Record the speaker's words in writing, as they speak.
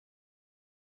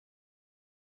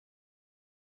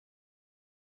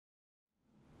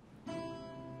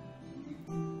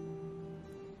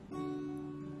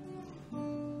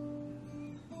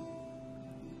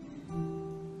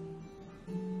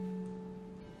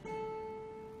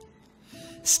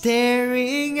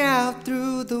staring out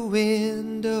through the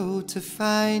window to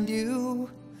find you.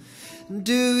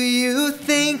 Do you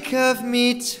think of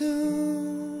me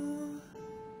too?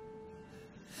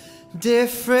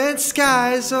 Different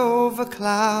skies over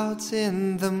clouds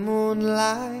in the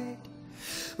moonlight.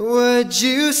 Would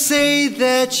you say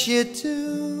that you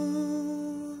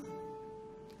do?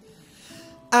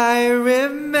 I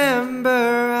remember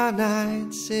our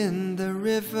nights in the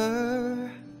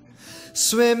river,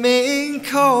 swimming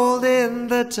cold in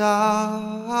the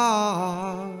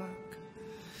dark.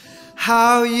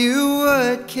 How you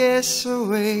would kiss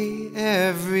away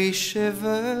every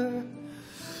shiver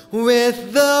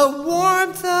with the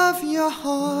warmth of your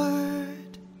heart.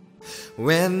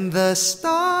 When the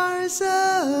stars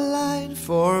align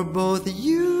for both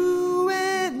you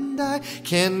and I,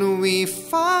 can we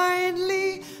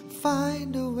finally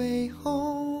find a way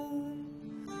home?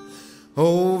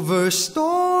 Over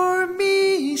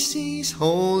stormy seas,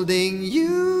 holding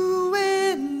you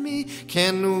and me,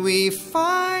 can we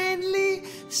finally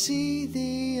see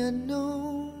the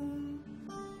unknown?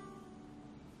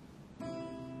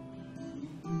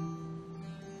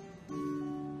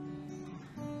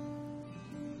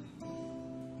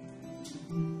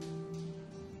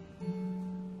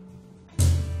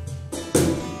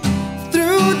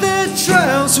 Through the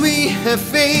trials we have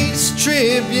faced,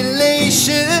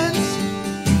 tribulations,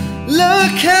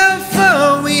 look how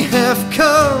far we have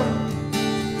come.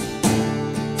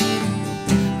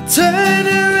 Turn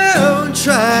around,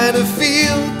 try to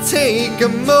feel, take a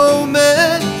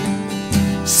moment,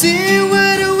 see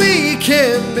what we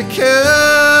can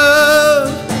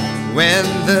become. When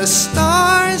the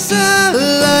stars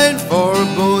align for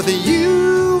both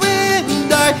you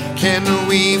and I, can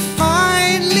we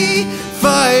finally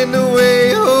find a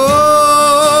way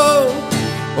home?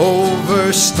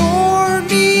 Over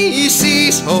stormy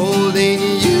seas, holding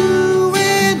you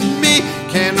and me,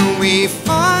 can we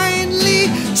finally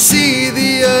see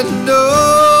the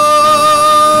unknown?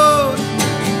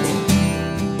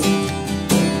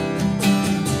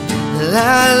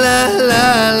 La la la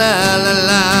la la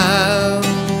la.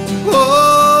 Oh,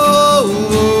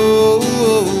 oh,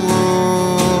 oh, oh.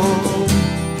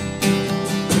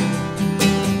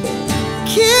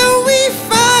 Can we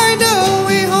find a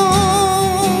way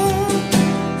home?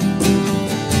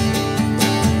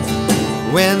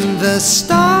 When the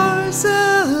stars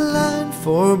align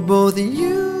for both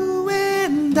you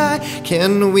and I,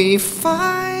 can we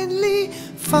finally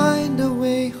find a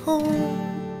way home?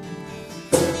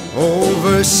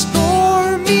 Over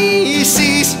stormy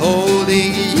seas,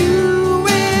 holding you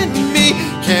and me,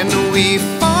 can we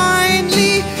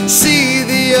finally see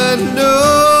the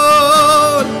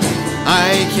unknown?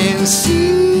 I can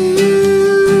see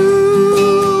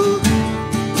you,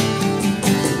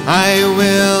 I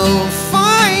will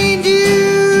find you.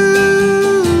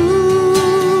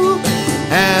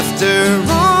 After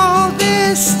all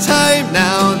this time,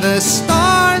 now the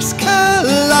stars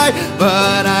collide,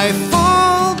 but I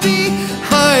fall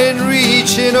behind,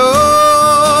 reaching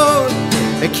on.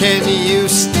 Can you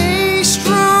stay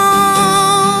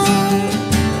strong?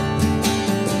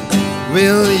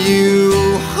 Will you